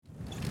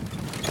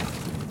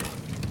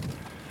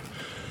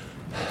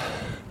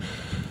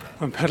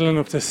I'm pedalling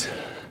up this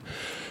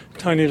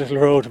tiny little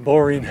road,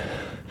 boring.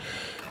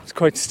 It's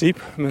quite steep.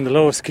 I'm in the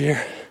lowest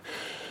gear.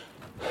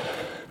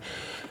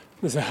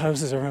 There's the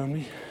houses around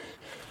me.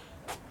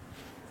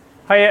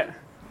 Hiya.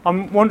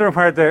 I'm wondering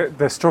where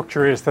the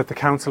structure is that the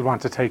council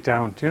want to take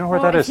down. Do you know where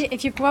that is?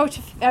 If you go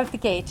out the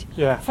gate,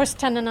 first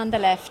turning on the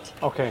left.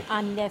 Okay.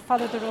 And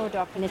follow the road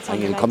up, and it's on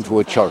and the you'll right come to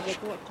a church,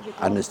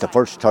 and it's the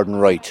first turn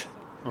right.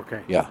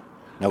 Okay. Yeah.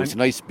 Now it's a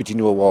nice bit,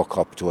 a walk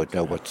up to it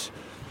now, but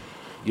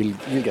you'll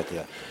get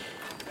there.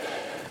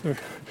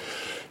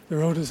 The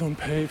road is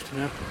unpaved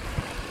now.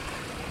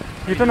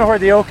 You don't know where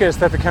the oak is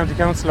that the county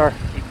council are?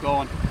 Keep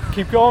going.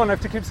 Keep going. I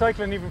have to keep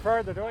cycling even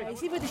further, do I? You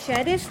see where the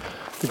shed is?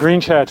 The green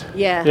shed?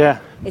 Yeah. Yeah.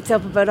 It's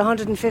up about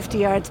 150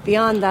 yards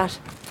beyond that,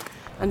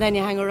 and then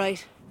you hang a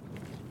right.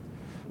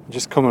 I'm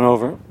just coming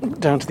over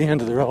down to the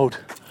end of the road.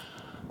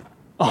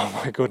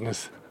 Oh my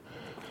goodness.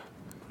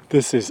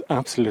 This is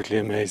absolutely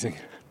amazing.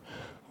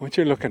 What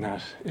you're looking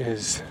at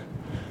is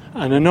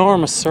an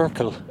enormous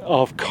circle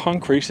of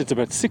concrete. It's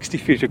about 60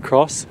 feet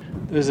across.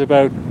 There's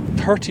about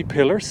 30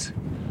 pillars,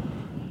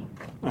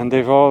 and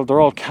they're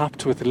all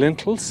capped with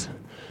lintels.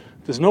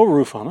 There's no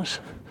roof on it,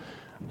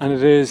 and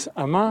it is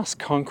a mass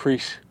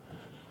concrete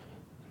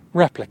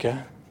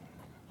replica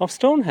of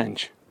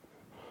Stonehenge,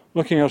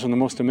 looking out on the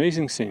most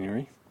amazing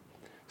scenery,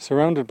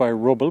 surrounded by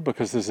rubble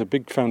because there's a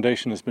big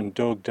foundation that's been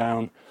dug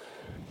down,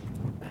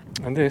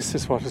 and this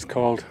is what is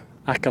called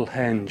Achill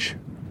Henge.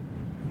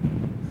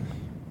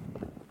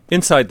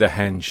 Inside the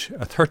henge,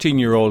 a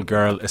 13-year-old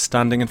girl is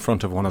standing in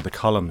front of one of the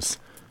columns.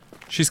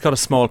 She's got a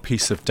small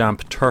piece of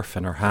damp turf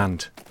in her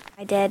hand.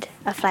 I did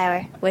a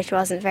flower, which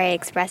wasn't very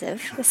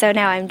expressive, so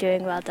now I'm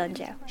doing Well Done,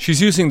 Joe.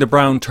 She's using the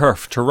brown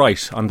turf to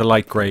write on the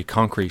light grey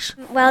concrete.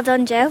 Well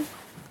done, Joe.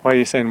 Why are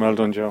you saying well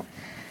done, Joe?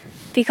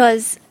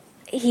 Because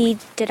he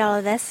did all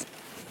of this.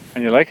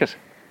 And you like it?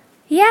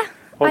 Yeah,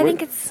 I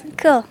think it's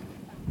cool.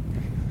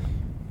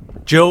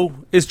 Joe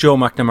is Joe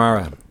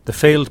McNamara, the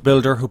failed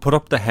builder who put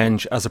up the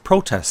henge as a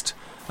protest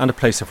and a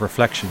place of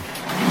reflection.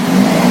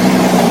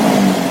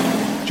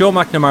 Joe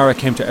McNamara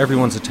came to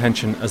everyone's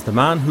attention as the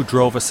man who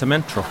drove a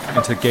cement truck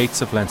into the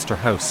gates of Leinster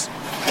House.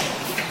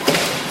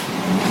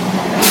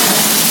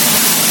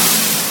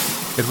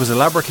 It was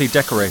elaborately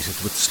decorated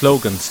with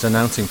slogans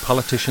denouncing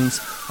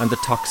politicians and the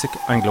toxic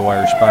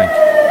Anglo-Irish Bank.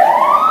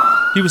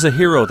 He was a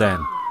hero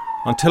then,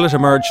 until it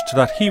emerged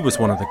that he was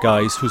one of the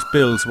guys whose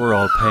bills were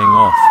all paying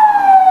off.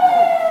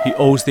 He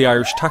owes the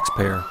Irish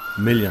taxpayer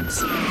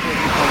millions.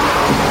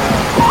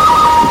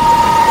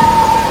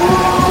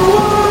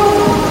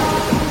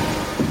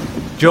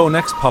 Joe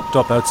next popped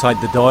up outside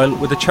the Dáil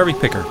with a cherry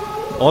picker,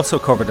 also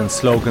covered in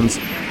slogans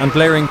and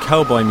blaring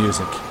cowboy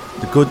music,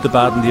 the good, the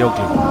bad and the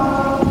ugly.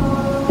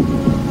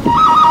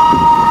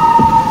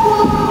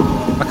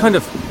 A kind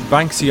of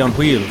Banksy on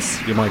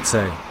wheels, you might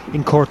say.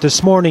 In court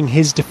this morning,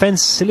 his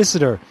defence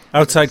solicitor...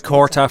 Outside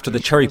court after the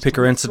cherry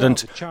picker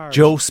incident,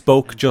 Joe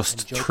spoke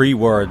just 3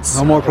 words.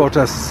 No more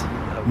protests.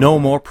 No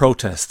more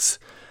protests.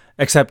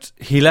 Except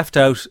he left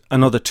out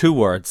another 2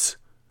 words.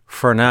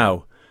 For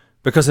now.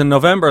 Because in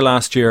November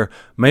last year,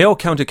 Mayo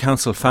County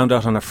Council found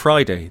out on a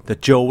Friday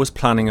that Joe was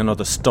planning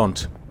another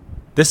stunt.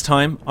 This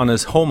time on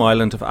his home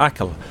island of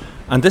Achill,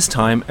 and this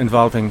time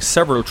involving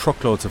several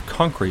truckloads of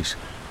concrete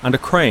and a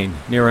crane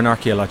near an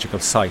archaeological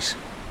site.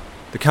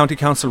 The County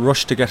Council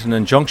rushed to get an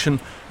injunction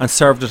and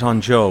served it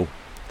on Joe.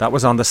 That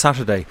was on the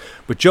Saturday,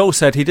 but Joe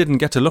said he didn't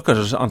get to look at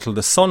it until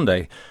the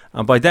Sunday,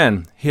 and by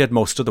then he had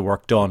most of the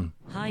work done.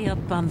 High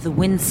up on the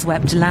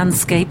windswept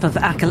landscape of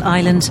Achill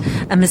Island,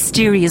 a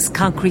mysterious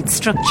concrete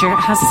structure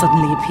has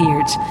suddenly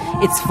appeared.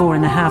 It's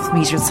 4.5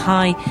 metres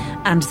high,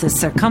 and the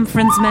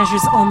circumference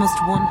measures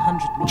almost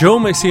 100 metres. Joe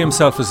may see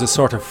himself as a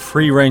sort of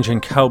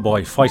free-ranging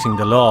cowboy fighting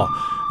the law,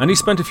 and he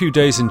spent a few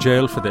days in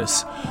jail for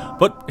this.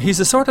 But he's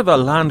a sort of a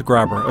land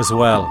grabber as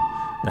well.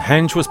 The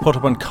henge was put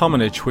up on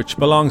commonage which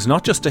belongs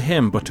not just to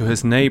him but to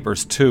his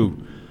neighbours too.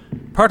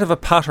 Part of a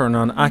pattern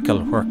on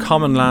Achill where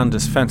common land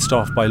is fenced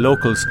off by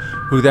locals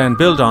who then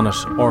build on it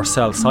or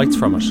sell sites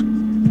from it.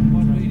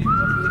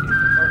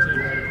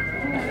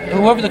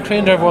 Whoever the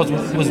crane driver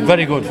was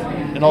very good,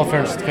 in all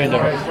fairness to the crane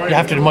driver. You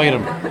have to admire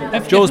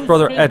him. Joe's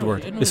brother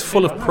Edward is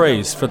full of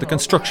praise for the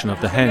construction of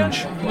the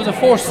henge. There was a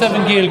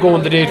 4-7 gale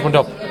going the day it went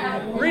up.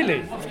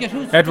 Really?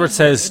 Edward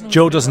says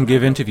Joe doesn't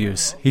give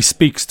interviews, he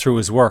speaks through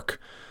his work.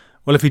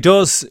 Well, if he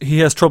does, he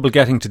has trouble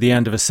getting to the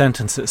end of his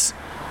sentences.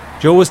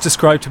 Joe was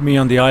described to me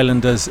on the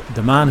island as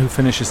the man who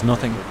finishes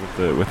nothing.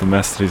 With the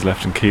mess that he's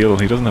left in Kiel,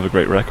 he doesn't have a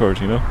great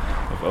record, you know.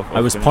 I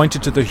was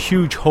pointed to the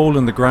huge hole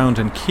in the ground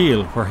in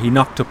Kiel where he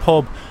knocked a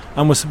pub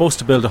and was supposed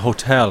to build a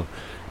hotel.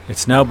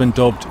 It's now been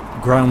dubbed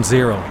Ground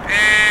Zero.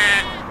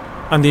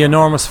 And the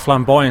enormous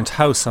flamboyant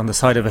house on the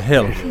side of a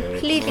hill.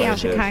 Completely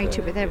out of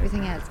character with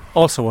everything else.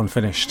 Also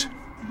unfinished.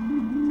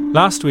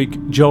 Last week,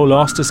 Joe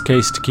lost his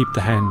case to keep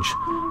the henge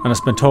and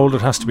has been told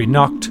it has to be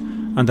knocked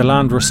and the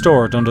land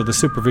restored under the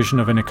supervision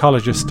of an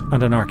ecologist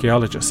and an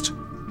archaeologist.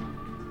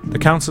 The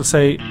council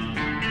say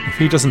if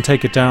he doesn't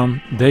take it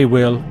down, they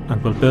will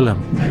and will bill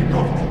him.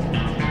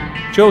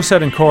 Joe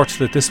said in court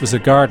that this was a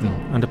garden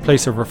and a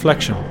place of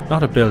reflection,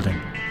 not a building.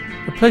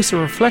 A place of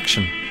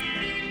reflection.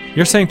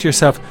 You're saying to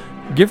yourself,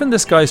 given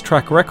this guy's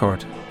track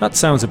record, that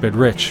sounds a bit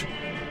rich.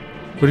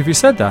 But if you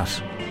said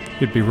that,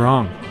 you'd be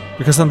wrong.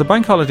 Because on the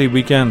bank holiday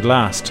weekend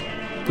last,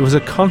 there was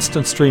a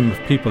constant stream of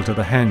people to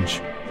the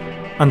henge.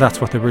 And that's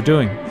what they were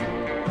doing.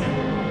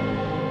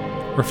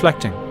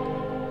 Reflecting.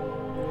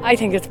 I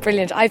think it's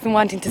brilliant. I've been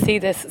wanting to see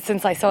this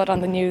since I saw it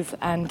on the news,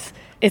 and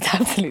it's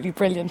absolutely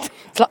brilliant.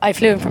 So I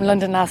flew in from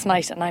London last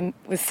night and I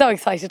was so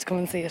excited to come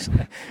and see it.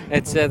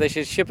 It's they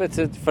should ship it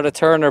for the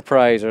Turner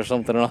Prize or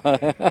something.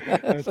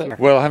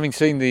 Well, having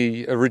seen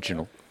the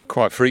original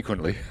quite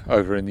frequently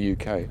over in the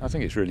UK, I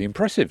think it's really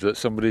impressive that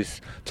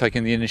somebody's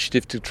taken the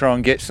initiative to try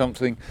and get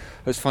something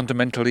that's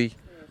fundamentally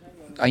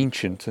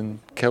ancient and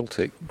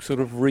Celtic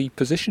sort of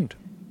repositioned.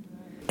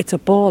 It's a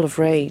ball of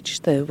rage,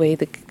 the way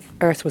the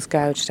earth was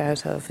gouged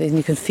out of, and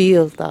you can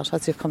feel that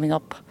as you're coming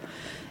up,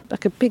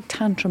 like a big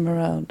tantrum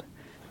around.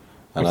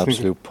 An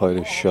absolute pile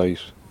of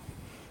shite.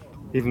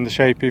 Even the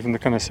shape, even the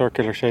kind of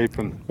circular shape.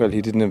 Well,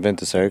 he didn't invent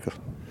the circle.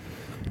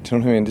 Do you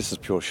know what I mean? This is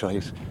pure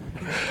shite.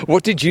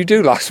 What did you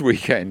do last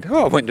weekend?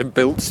 Oh, I went and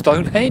built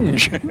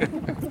Stonehenge.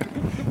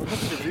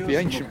 The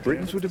ancient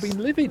Britons would have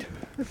been livid.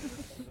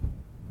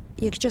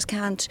 You just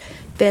can't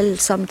build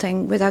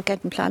something without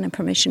getting planning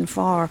permission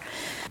for,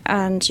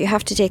 and you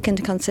have to take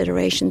into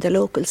consideration the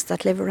locals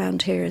that live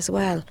around here as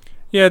well.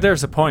 Yeah,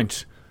 there's a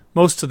point.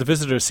 Most of the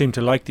visitors seem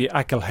to like the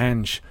Achill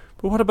Henge,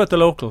 but what about the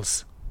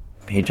locals?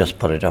 He just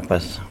put it up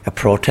as a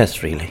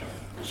protest, really.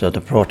 So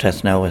the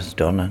protest now is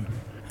done,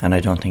 and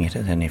I don't think it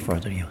has any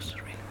further use,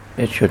 really.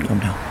 It should come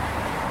down.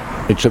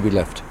 It should be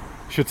left.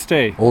 Should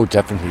stay? Oh,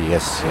 definitely,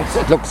 yes.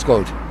 It looks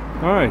good.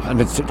 All right. And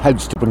it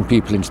helps to bring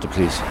people into the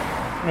place.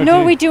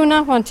 No, we do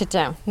not want it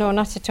down. No,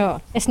 not at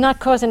all. It's not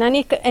causing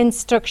any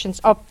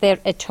instructions up there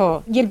at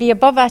all. You'll be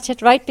above at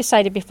it, right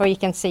beside it before you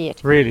can see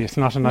it. Really? It's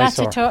not a nice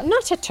Not at all.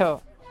 Not at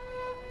all.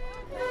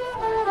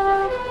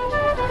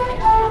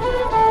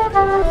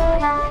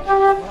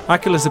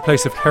 Achill is a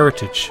place of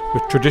heritage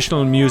with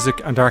traditional music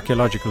and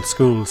archaeological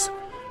schools,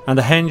 and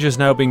the henge is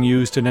now being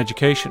used in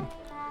education.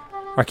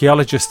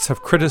 Archaeologists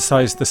have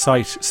criticised the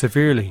site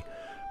severely,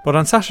 but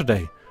on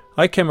Saturday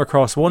I came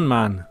across one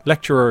man,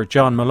 lecturer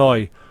John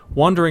Malloy,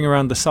 wandering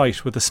around the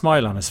site with a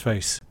smile on his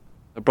face.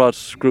 I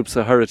brought groups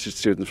of heritage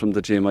students from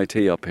the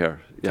GMIT up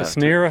here. To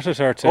sneer at it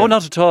or to... Oh,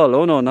 not at all.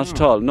 Oh, no, not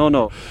at all.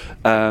 No.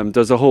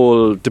 There's a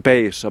whole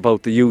debate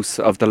about the use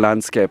of the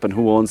landscape and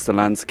who owns the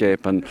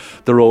landscape and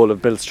the role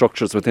of built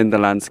structures within the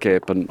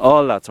landscape and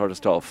all that sort of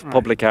stuff. Right.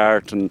 Public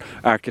art and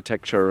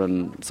architecture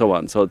and so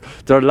on. So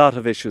there are a lot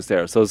of issues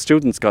there. So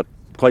students got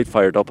quite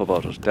fired up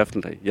about it,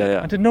 definitely.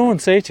 Yeah. And did no one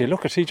say to you,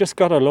 look, he just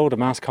got a load of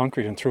mass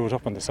concrete and threw it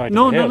up on the side of the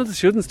hill? No, none of the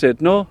students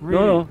did. No,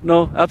 really?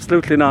 No,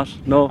 absolutely not.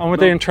 No. And were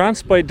they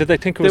entranced by it? Did they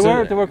think it was...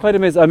 They were quite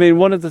amazed. I mean,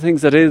 one of the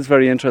things that is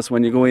very interesting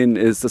when you go in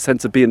is the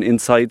sense of being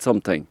inside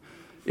something,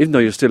 even though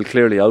you're still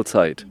clearly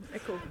outside,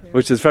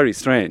 which is very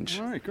strange.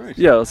 All right, great.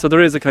 Yeah, so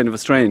there is a kind of a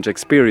strange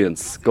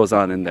experience goes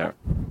on in there.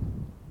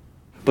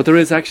 But there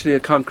is actually a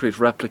concrete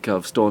replica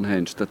of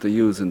Stonehenge that they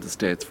use in the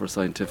States for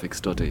scientific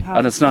study.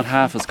 And it's not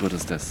half as good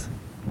as this.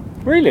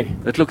 Really?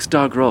 It looks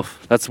dog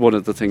rough. That's one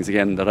of the things,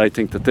 again, that I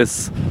think that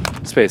this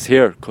space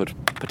here could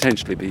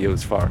potentially be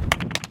used for.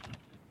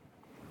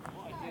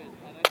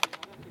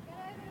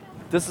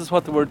 This is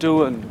what they were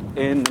doing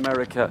in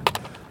America.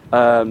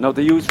 Now,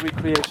 they use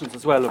recreations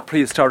as well of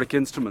prehistoric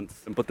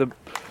instruments. But the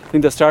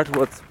thing they started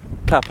with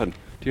clapping. Do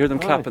you hear them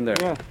clapping there?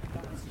 Yeah.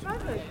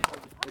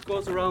 It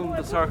goes around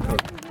the circle.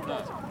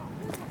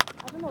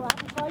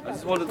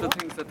 It's one of the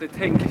things that they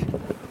think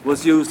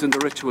was used in the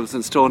rituals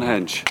in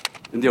Stonehenge,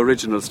 in the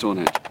original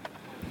Stonehenge.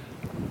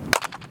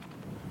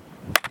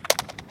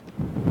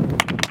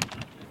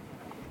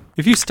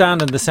 If you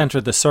stand in the centre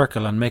of the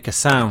circle and make a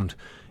sound,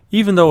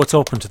 even though it's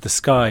open to the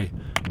sky,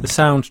 the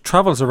sound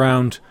travels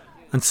around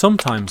and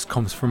sometimes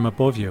comes from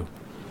above you.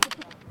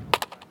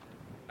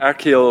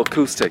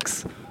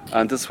 Archaeoacoustics,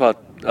 and this is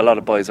what a lot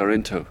of boys are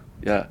into,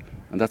 yeah.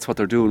 And that's what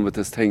they're doing with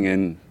this thing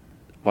in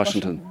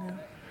Washington.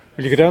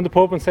 Will you go down the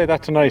pub and say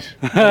that tonight?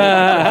 Which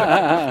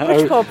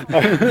pub?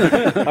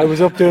 I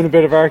was up doing a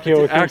bit of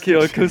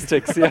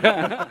archaeoacoustics,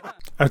 yeah.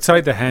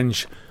 Outside the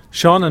henge,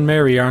 Sean and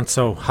Mary aren't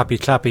so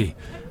happy-clappy.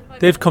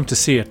 They've come to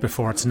see it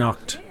before it's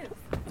knocked.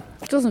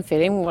 It doesn't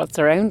fit in with what's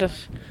around it.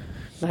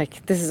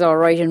 Like, this is all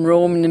right in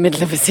Rome in the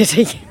middle of a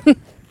city.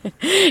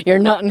 You're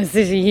not in a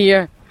city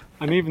here.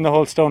 And even the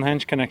whole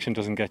Stonehenge connection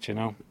doesn't get you,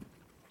 no?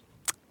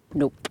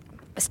 Nope.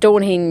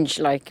 Stonehenge,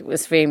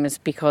 was famous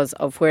because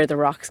of where the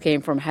rocks came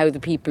from, how the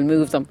people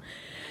moved them.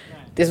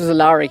 This was a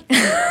lorry.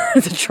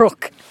 It's a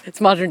truck.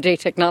 It's modern day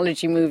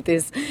technology moved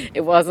this.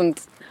 It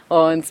wasn't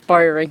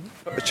awe-inspiring.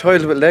 A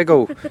child with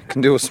Lego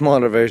can do a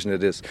smaller version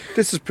of this.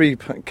 This is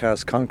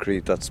pre-cast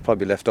concrete that's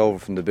probably left over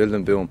from the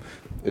building boom.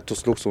 It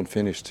just looks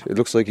unfinished. It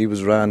looks like he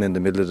was ran in the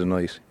middle of the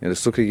night.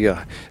 It's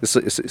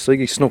like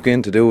he snuck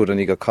in to do it and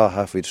he got caught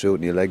halfway through it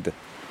and he legged it.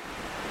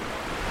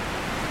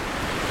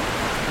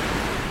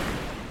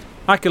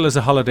 Achill is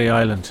a holiday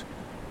island,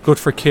 good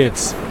for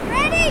kids.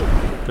 Ready?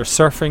 There's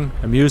surfing,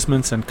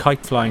 amusements and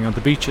kite flying on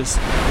the beaches.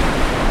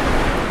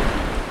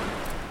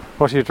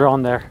 What are you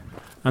drawing there?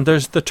 And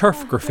there's the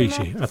turf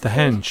graffiti at the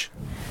Henge.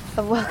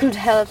 Welcome to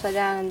hell upside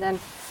down, and then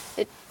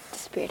it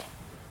disappeared.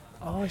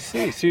 Oh, I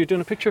see. So you're doing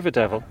a picture of a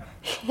devil?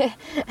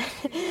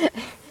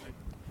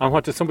 And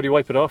what, did somebody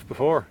wipe it off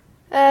before?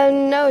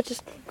 No, it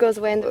just goes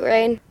away in the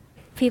rain.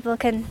 People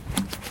can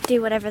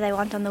do whatever they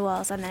want on the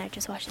walls and then it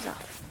just washes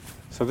off.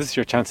 So this is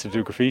your chance to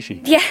do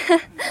graffiti? Yeah.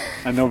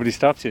 And nobody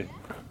stops you?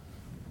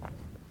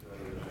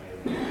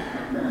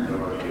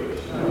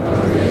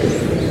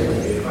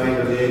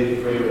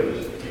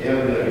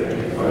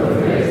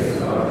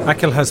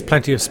 Achill has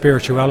plenty of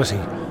spirituality,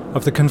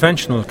 of the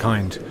conventional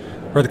kind,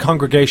 where the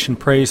congregation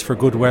prays for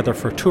good weather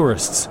for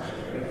tourists.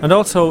 And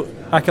also,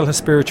 Achill has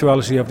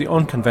spirituality of the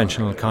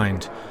unconventional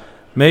kind.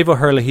 Maeve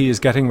O'Herlihy is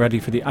getting ready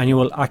for the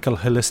annual Achill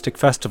Holistic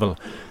Festival,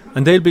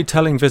 and they'll be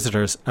telling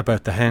visitors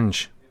about the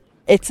Henge.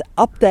 It's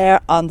up there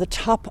on the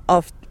top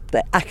of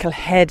the Achill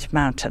Head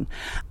mountain,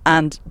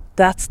 and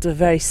that's the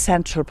very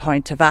central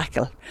point of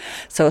Achill.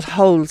 So it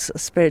holds a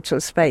spiritual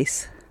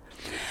space.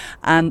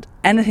 And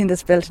anything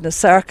that's built in a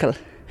circle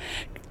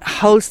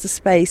holds the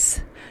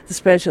space, the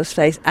spiritual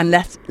space, and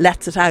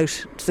lets it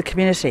out to the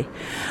community.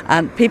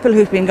 And people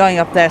who've been going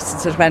up there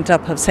since it went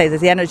up have said that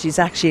the energy is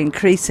actually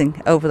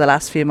increasing over the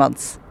last few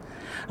months.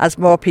 As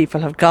more people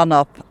have gone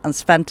up and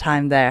spent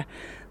time there,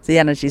 the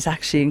energy is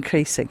actually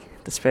increasing,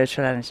 the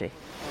spiritual energy.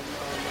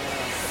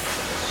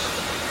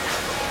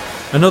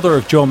 Another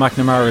of Joe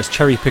McNamara's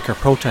cherry picker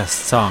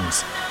protest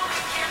songs,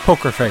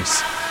 Poker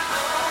Face.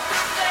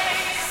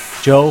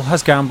 Joe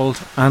has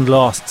gambled and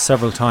lost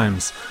several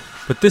times,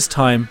 but this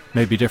time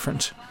may be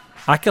different.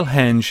 Achill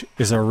Henge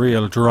is a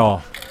real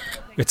draw.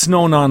 It's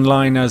known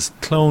online as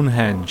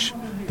Clonehenge,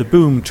 the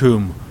Boom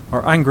Tomb,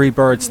 or Angry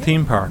Birds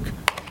theme park.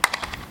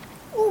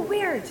 Oh,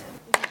 weird.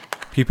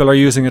 People are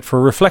using it for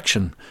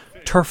reflection,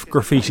 turf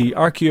graffiti,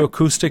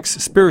 archaeoacoustics,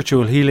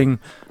 spiritual healing.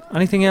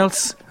 Anything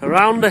else?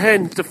 Around the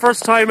Henge, the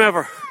first time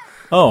ever.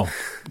 Oh.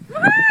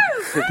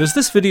 There's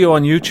this video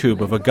on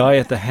YouTube of a guy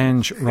at the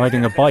Henge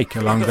riding a bike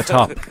along the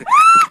top.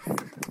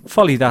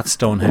 Folly that,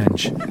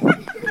 Stonehenge.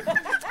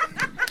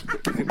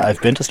 I've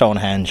been to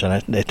Stonehenge and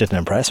it didn't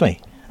impress me,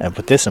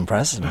 but this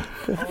impresses me.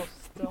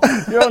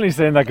 You're only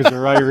saying that because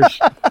you're Irish.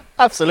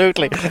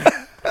 Absolutely.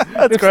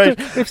 That's great.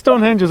 If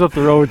Stonehenge was up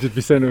the road, you'd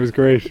be saying it was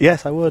great.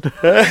 Yes, I would.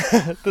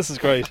 This is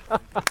great.